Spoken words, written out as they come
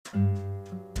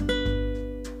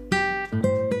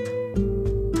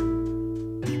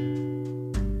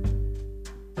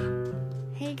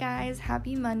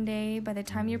happy Monday. By the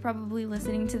time you're probably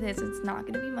listening to this, it's not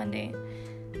going to be Monday,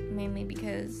 mainly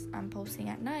because I'm posting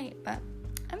at night, but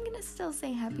I'm going to still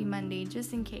say happy Monday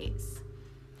just in case.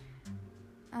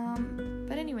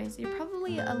 But anyways, you're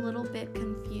probably a little bit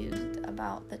confused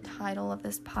about the title of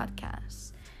this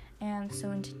podcast. And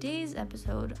so in today's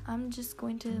episode, I'm just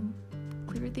going to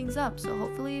clear things up. So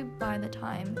hopefully by the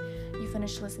time you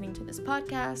finish listening to this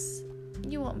podcast,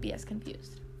 you won't be as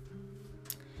confused.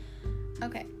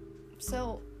 Okay,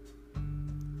 so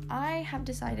I have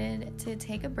decided to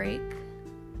take a break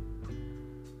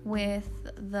with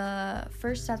the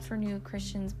First Steps for New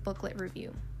Christians booklet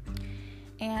review.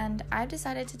 And I've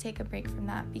decided to take a break from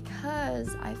that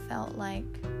because I felt like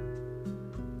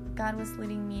God was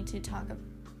leading me to talk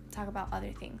about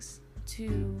other things,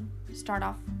 to start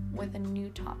off with a new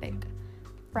topic,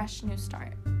 fresh new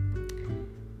start.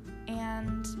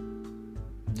 And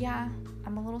yeah,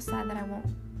 I'm a little sad that I won't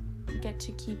get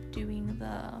to keep doing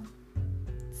the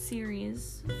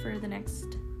series for the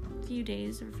next few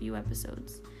days or few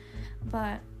episodes,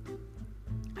 but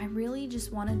I really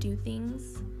just want to do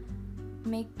things,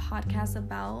 make podcasts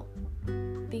about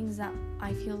things that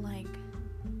I feel like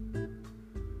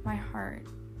my heart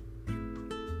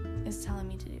is telling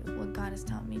me to do, what God is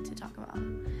telling me to talk about.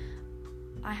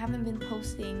 I haven't been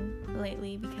posting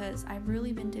lately because I've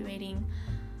really been debating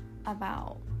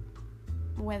about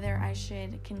whether I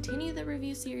should continue the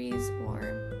review series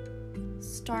or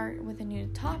start with a new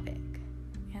topic.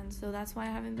 And so that's why I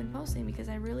haven't been posting, because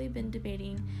I've really been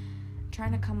debating,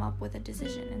 trying to come up with a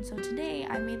decision. And so today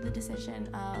I made the decision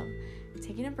of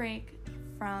taking a break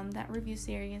from that review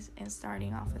series and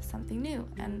starting off with something new.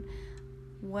 And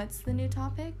what's the new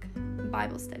topic?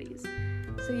 Bible studies.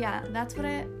 So yeah, that's what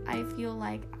I feel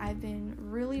like I've been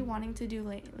really wanting to do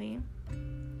lately,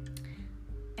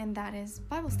 and that is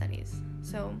Bible studies.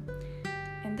 So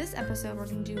in this episode, we're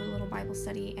going to do a little Bible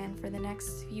study, and for the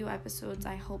next few episodes,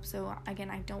 I hope so. Again,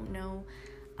 I don't know.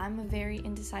 I'm a very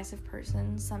indecisive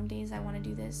person. Some days I want to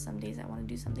do this, some days I want to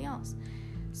do something else.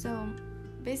 So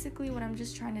basically what I'm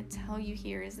just trying to tell you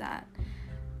here is that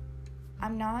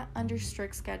I'm not under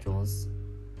strict schedules.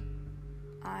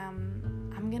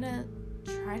 I'm going to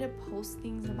try to post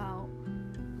things about,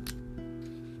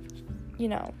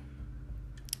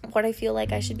 what I feel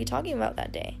like I should be talking about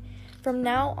that day. From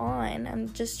now on,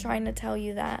 I'm just trying to tell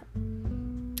you that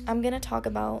I'm going to talk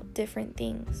about different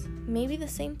things. Maybe the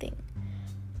same thing.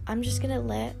 I'm just going to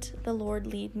let the Lord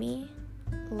lead me,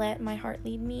 let my heart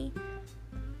lead me,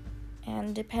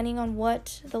 and depending on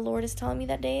what the Lord is telling me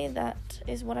that day, that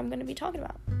is what I'm going to be talking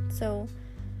about. So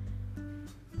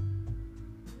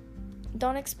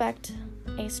don't expect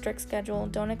a strict schedule.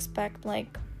 Don't expect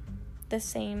the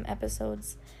same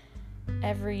episodes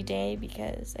every day,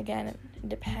 because again, it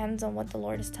depends on what the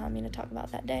Lord is telling me to talk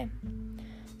about that day.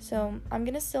 So I'm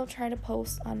going to still try to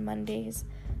post on Mondays,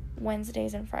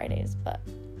 Wednesdays, and Fridays, but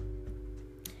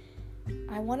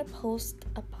I want to post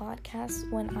a podcast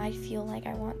when I feel like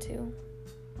I want to.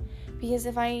 Because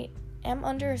if I am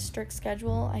under a strict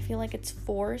schedule, I feel like it's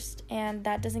forced, and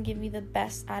that doesn't give me the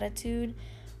best attitude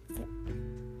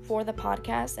for the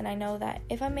podcast. And I know that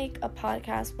if I make a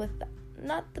podcast with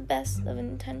not the best of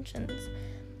intentions,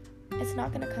 it's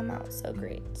not going to come out so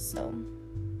great. So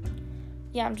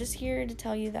yeah, I'm just here to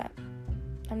tell you that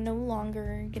I'm no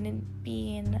longer going to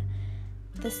be in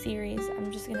the series.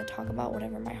 I'm just going to talk about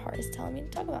whatever my heart is telling me to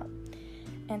talk about.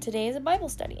 And today is a Bible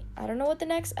study. I don't know what the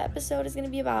next episode is going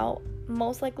to be about.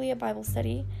 Most likely a Bible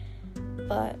study,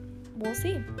 but we'll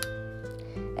see.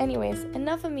 Anyways,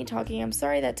 enough of me talking. I'm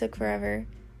sorry that took forever.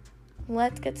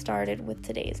 Let's get started with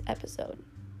today's episode.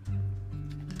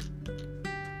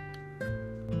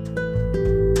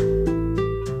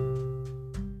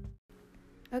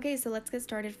 Okay, so let's get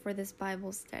started for this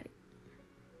Bible study.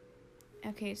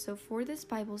 Okay, so for this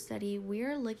Bible study,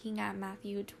 we're looking at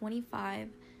Matthew 25,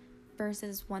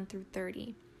 verses 1 through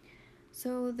 30.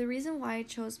 So the reason why I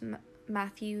chose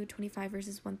Matthew 25,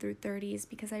 verses 1 through 30 is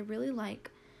because I really like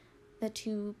the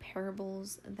two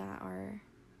parables that are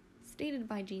stated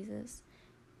by Jesus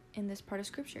in this part of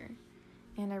Scripture.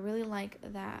 And I really like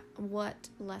that what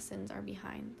lessons are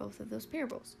behind both of those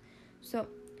parables. So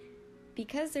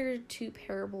because there are two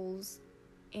parables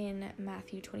in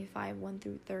Matthew 25, 1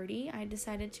 through 30, I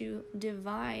decided to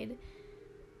divide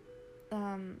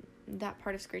that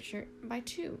part of Scripture by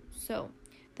two. So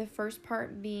the first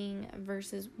part being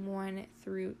verses 1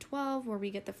 through 12, where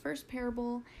we get the first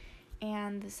parable,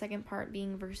 and the second part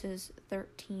being verses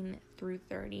 13 through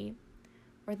 30,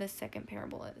 where the second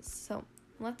parable is. So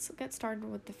let's get started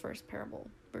with the first parable,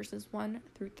 verses 1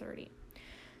 through 30.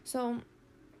 So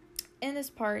in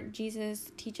this part,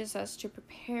 Jesus teaches us to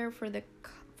prepare for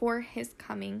for his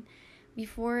coming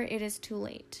before it is too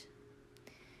late.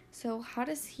 So how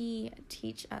does he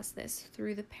teach us this?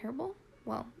 Through the parable?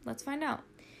 Well, let's find out.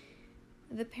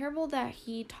 The parable that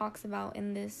he talks about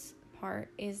in this part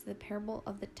is the parable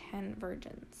of the 10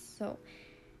 virgins. So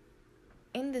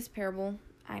in this parable,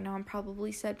 I know I'm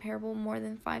probably said parable more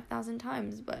than 5,000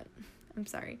 times, but I'm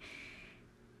sorry.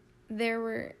 There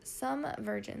were some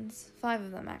virgins, 5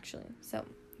 of them actually. So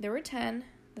there were 10.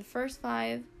 The first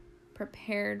 5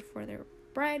 prepared for their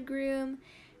bridegroom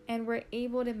and were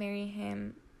able to marry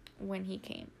him when he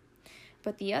came.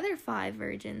 But the other 5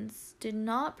 virgins did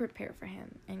not prepare for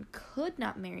him and could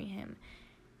not marry him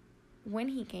when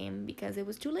he came because it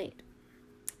was too late.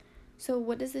 So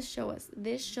what does this show us?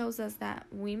 This shows us that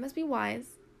we must be wise,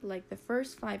 like the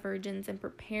first 5 virgins, and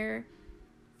prepare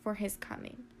for his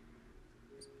coming,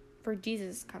 for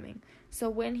Jesus' coming. So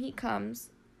when he comes,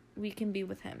 we can be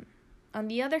with him. On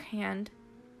the other hand,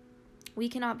 we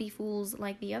cannot be fools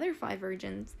like the other 5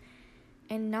 virgins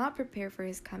and not prepare for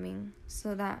his coming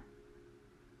so that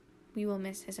we will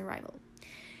miss his arrival.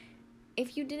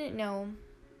 If you didn't know,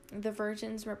 the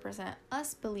virgins represent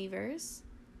us believers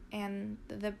and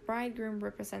the bridegroom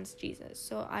represents Jesus.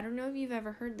 So I don't know if you've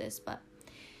ever heard this, but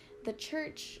the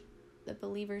church, the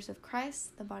believers of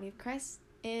Christ, the body of Christ,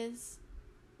 is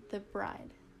the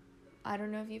bride. I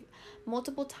don't know if you've...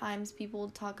 Multiple times people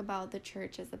talk about the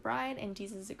church as the bride and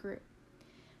Jesus as a groom.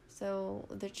 So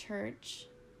the church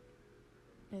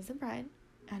is the bride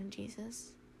and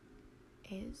Jesus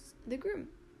is the groom.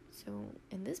 So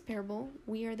in this parable,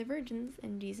 we are the virgins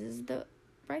and Jesus is the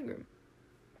bridegroom.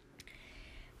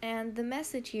 And the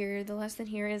message here, the lesson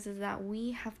here is that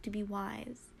we have to be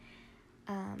wise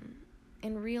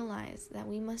and realize that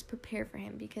we must prepare for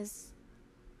him because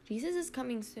Jesus is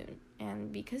coming soon.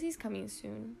 And because he's coming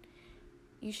soon,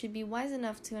 you should be wise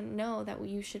enough to know that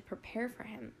you should prepare for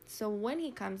him. So when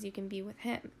he comes, you can be with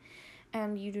him.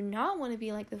 And you do not want to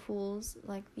be like the fools,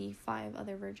 like the 5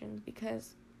 other virgins,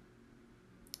 because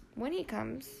when he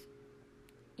comes,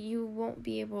 you won't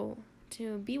be able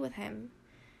to be with him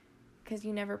because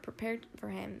you never prepared for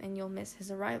him and you'll miss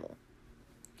his arrival.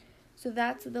 So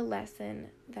that's the lesson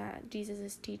that Jesus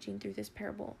is teaching through this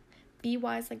parable. Be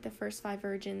wise like the first 5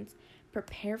 virgins.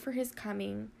 Prepare for his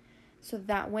coming so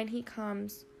that when he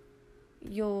comes,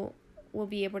 will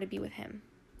be able to be with him.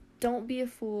 Don't be a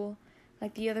fool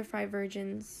like the other 5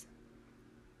 virgins.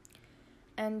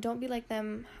 And don't be like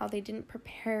them, how they didn't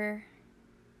prepare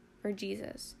for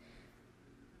Jesus.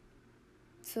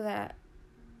 So that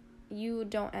you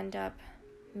don't end up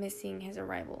missing his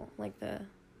arrival like the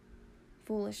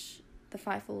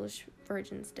 5 foolish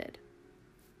virgins did.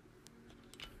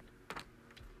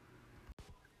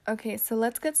 Okay, so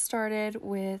let's get started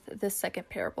with the second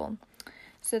parable.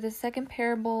 So the second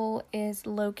parable is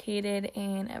located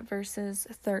in verses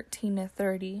 13 to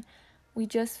 30. We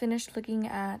just finished looking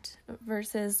at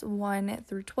verses 1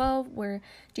 through 12, where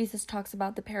Jesus talks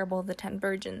about the parable of the 10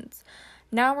 virgins.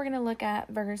 Now we're going to look at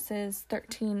verses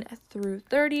 13 through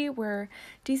 30, where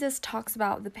Jesus talks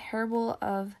about the parable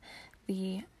of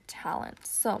the talents.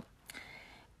 So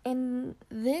in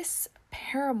this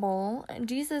parable,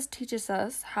 Jesus teaches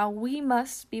us how we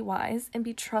must be wise and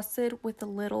be trusted with the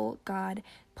little God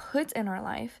puts in our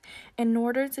life in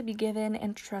order to be given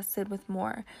and trusted with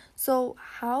more. So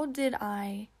how did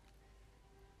I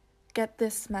get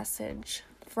this message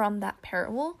from that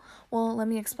parable? Well, let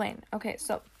me explain. Okay,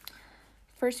 so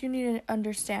first you need to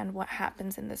understand what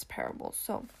happens in this parable.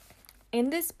 So in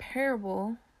this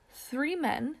parable, 3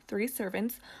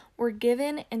 servants, were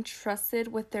given and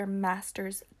trusted with their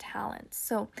master's talents.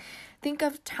 So think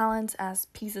of talents as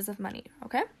pieces of money,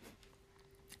 okay?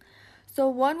 So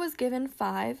one was given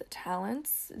 5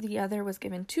 talents, the other was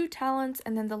given 2 talents,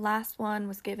 and then the last one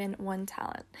was given 1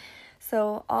 talent.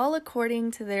 So all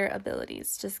according to their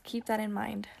abilities. Just keep that in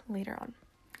mind later on.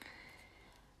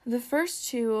 The first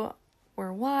 2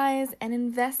 were wise and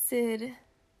invested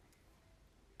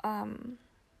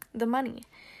the money.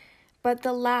 But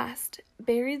the last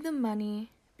buried the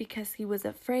money because he was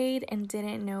afraid and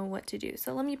didn't know what to do.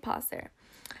 So let me pause there.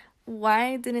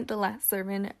 Why didn't the last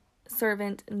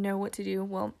servant know what to do?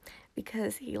 Well,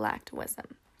 because he lacked wisdom.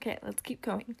 Okay, let's keep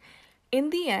going.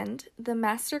 In the end, the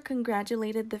master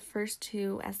congratulated the first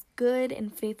 2 as good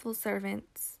and faithful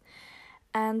servants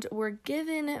and were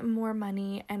given more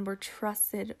money and were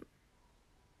trusted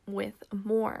with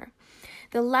more.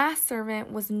 The last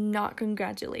servant was not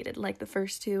congratulated like the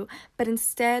first 2, but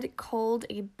instead called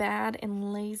a bad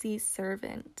and lazy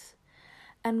servant,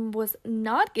 and was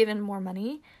not given more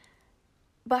money,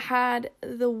 but had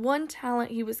the 1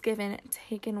 talent he was given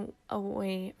taken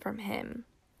away from him.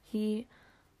 He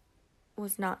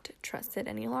was not trusted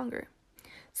any longer.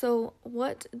 So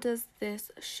what does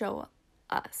this show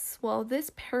us? Well,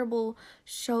 this parable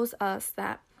shows us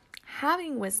that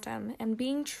having wisdom and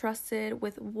being trusted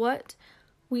with what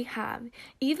we have,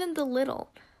 even the little,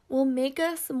 will make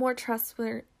us more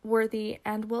trustworthy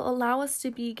and will allow us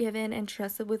to be given and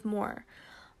trusted with more.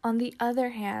 On the other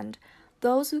hand,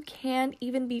 those who can't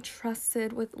even be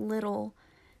trusted with little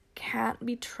can't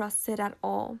be trusted at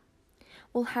all.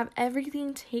 Will have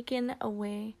everything taken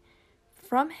away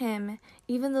from him,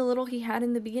 even the little he had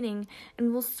in the beginning,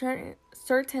 and will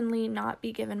certainly not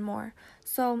be given more.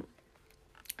 So,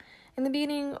 in the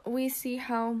beginning, we see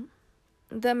how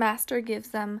the master gives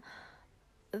them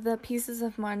the pieces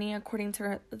of money according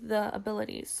to the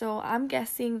abilities. So I'm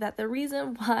guessing that the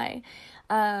reason why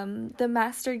the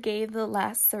master gave the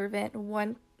last servant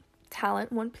one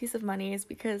piece of money is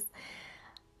because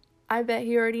I bet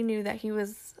he already knew that he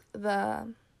was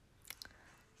the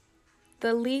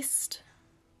least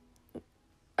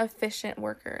efficient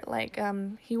worker. Like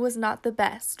he was not the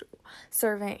best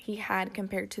servant he had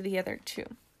compared to the other two.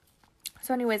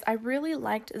 So anyways, I really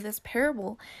liked this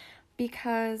parable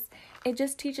because it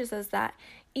just teaches us that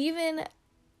even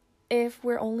if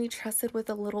we're only trusted with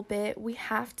a little bit, we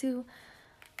have to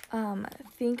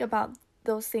think about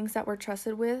those things that we're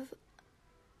trusted with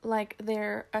like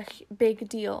they're a big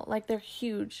deal, like they're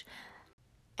huge,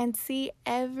 and see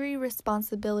every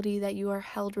responsibility that you are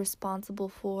held responsible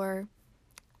for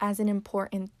as an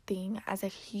important thing, as a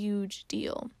huge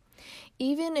deal.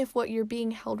 Even if what you're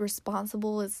being held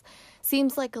responsible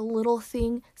seems like a little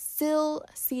thing, still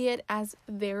see it as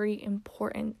very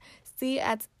important. See it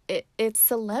as its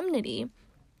solemnity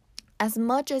as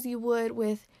much as you would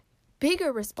with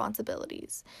bigger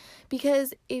responsibilities.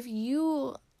 Because if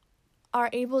you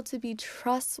are able to be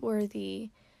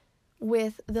trustworthy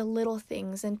with the little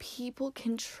things, and people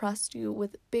can trust you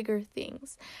with bigger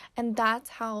things. And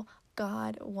that's how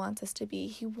God wants us to be.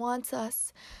 He wants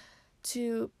us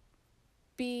to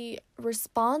be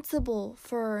responsible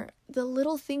for the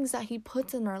little things that he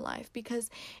puts in our life, because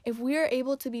if we are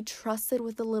able to be trusted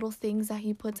with the little things that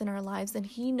he puts in our lives, then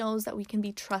he knows that we can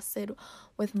be trusted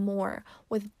with more,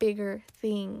 with bigger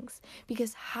things.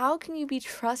 Because how can you be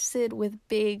trusted with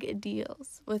big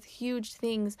deals, with huge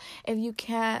things, if you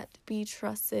can't be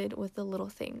trusted with the little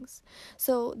things?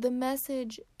 So the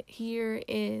message here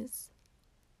is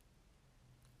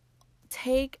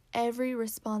take every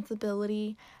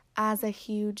responsibility as a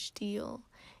huge deal,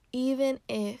 even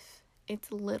if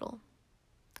it's little.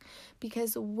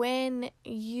 Because when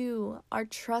you are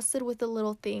trusted with the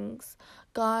little things,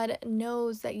 God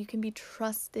knows that you can be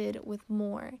trusted with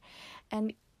more.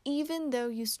 And even though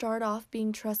you start off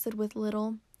being trusted with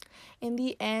little, in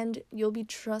the end, you'll be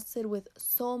trusted with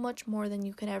so much more than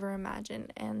you could ever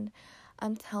imagine. And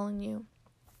I'm telling you,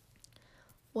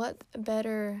 what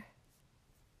better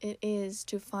it is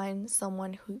to find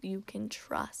someone who you can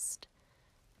trust.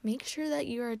 Make sure that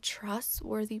you're a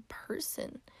trustworthy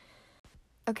person.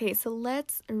 Okay, so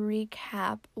let's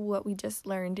recap what we just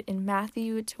learned in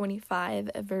Matthew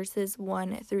 25, verses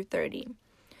 1 through 30.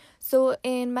 So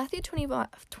in Matthew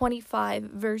 25,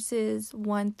 verses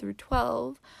 1 through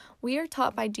 12, we are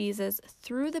taught by Jesus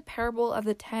through the parable of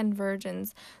the 10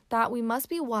 virgins that we must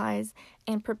be wise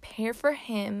and prepare for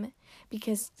him,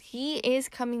 because he is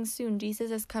coming soon.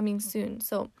 Jesus is coming soon.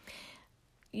 So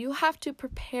you have to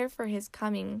prepare for his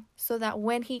coming so that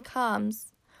when he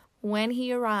comes, when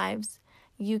he arrives,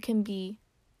 you can be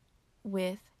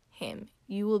with him.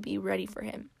 You will be ready for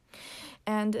him.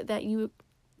 And that you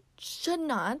should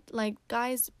not, like,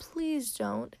 guys, please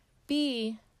don't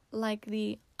be like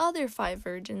the other 5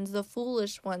 virgins, the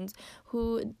foolish ones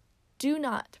who did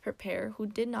not prepare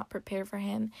for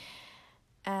him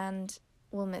and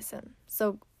will miss him.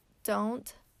 So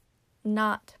don't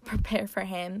not prepare for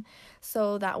him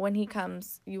so that when he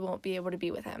comes, you won't be able to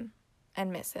be with him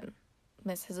and miss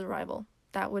his arrival.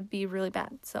 That would be really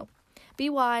bad. So be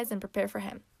wise and prepare for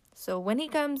him. So when he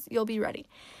comes, you'll be ready.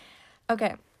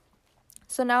 Okay.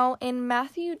 So now in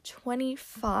Matthew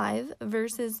 25,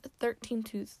 verses 13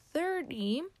 to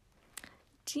 30,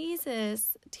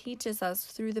 Jesus teaches us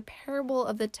through the parable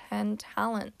of the 10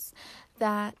 talents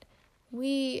that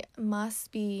we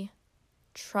must be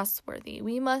trustworthy.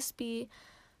 We must be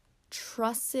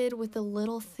trusted with the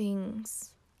little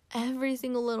things, every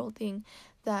single little thing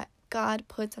that God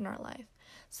puts in our life,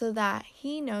 so that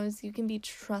he knows you can be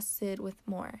trusted with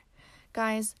more.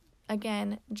 Guys,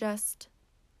 again, just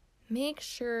make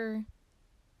sure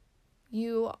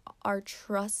you are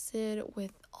trusted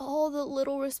with all the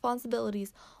little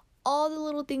responsibilities, all the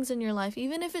little things in your life,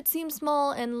 even if it seems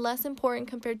small and less important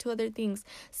compared to other things,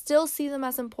 still see them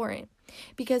as important.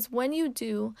 Because when you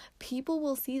do, people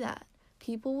will see that.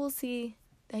 People will see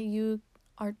that you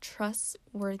are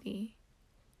trustworthy.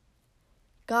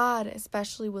 God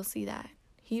especially will see that.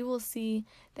 He will see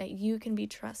that you can be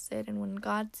trusted. And when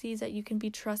God sees that you can be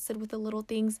trusted with the little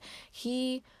things,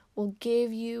 He will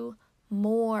give you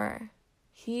more.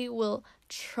 He will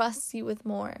trust you with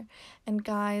more. And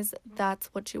guys, that's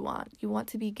what you want. You want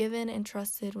to be given and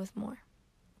trusted with more.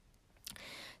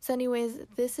 So anyways,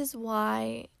 this is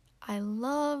why I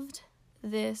loved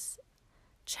this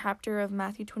chapter of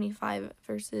Matthew 25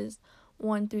 verses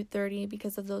 1 through 30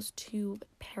 because of those two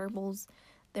parables.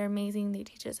 They're amazing. They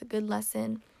teach us a good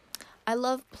lesson. I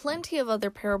love plenty of other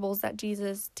parables that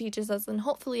Jesus teaches us, and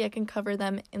hopefully I can cover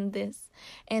them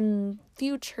in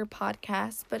future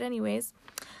podcasts. But anyways,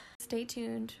 stay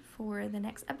tuned for the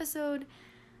next episode,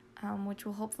 which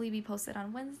will hopefully be posted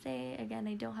on Wednesday. Again,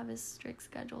 I don't have a strict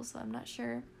schedule, so I'm not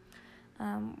sure.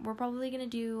 We're probably going to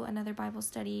do another Bible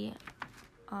study,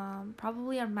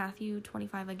 probably on Matthew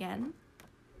 25 again.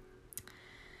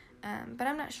 But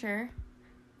I'm not sure.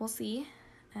 We'll see.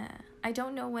 I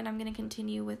don't know when I'm going to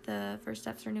continue with the First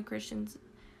Steps for New Christians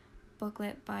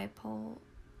booklet by Paul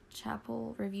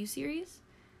Chappell review series.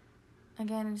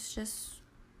 Again, it's just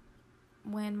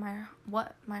what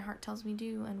my heart tells me to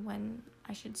do and when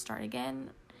I should start again.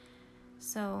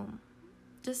 So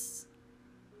just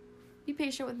be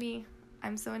patient with me.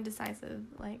 I'm so indecisive.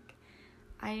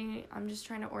 I'm just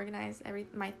trying to organize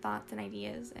my thoughts and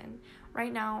ideas, and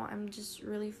right now I'm just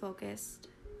really focused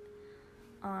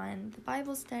on the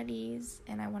Bible studies,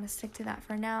 and I want to stick to that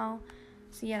for now.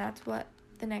 So yeah, that's what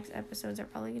the next episodes are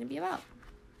probably going to be about.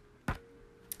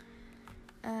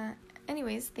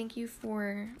 Anyways, thank you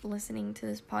for listening to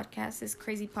this podcast, this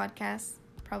crazy podcast,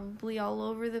 probably all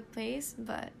over the place,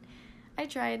 but I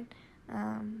tried.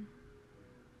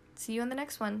 See you on the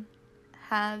next one.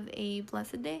 Have a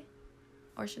blessed day,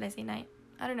 or should I say night?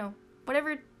 I don't know.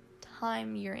 Whatever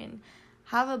time you're in,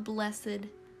 have a blessed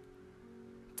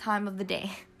time of the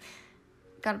day.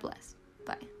 God bless.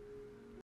 Bye.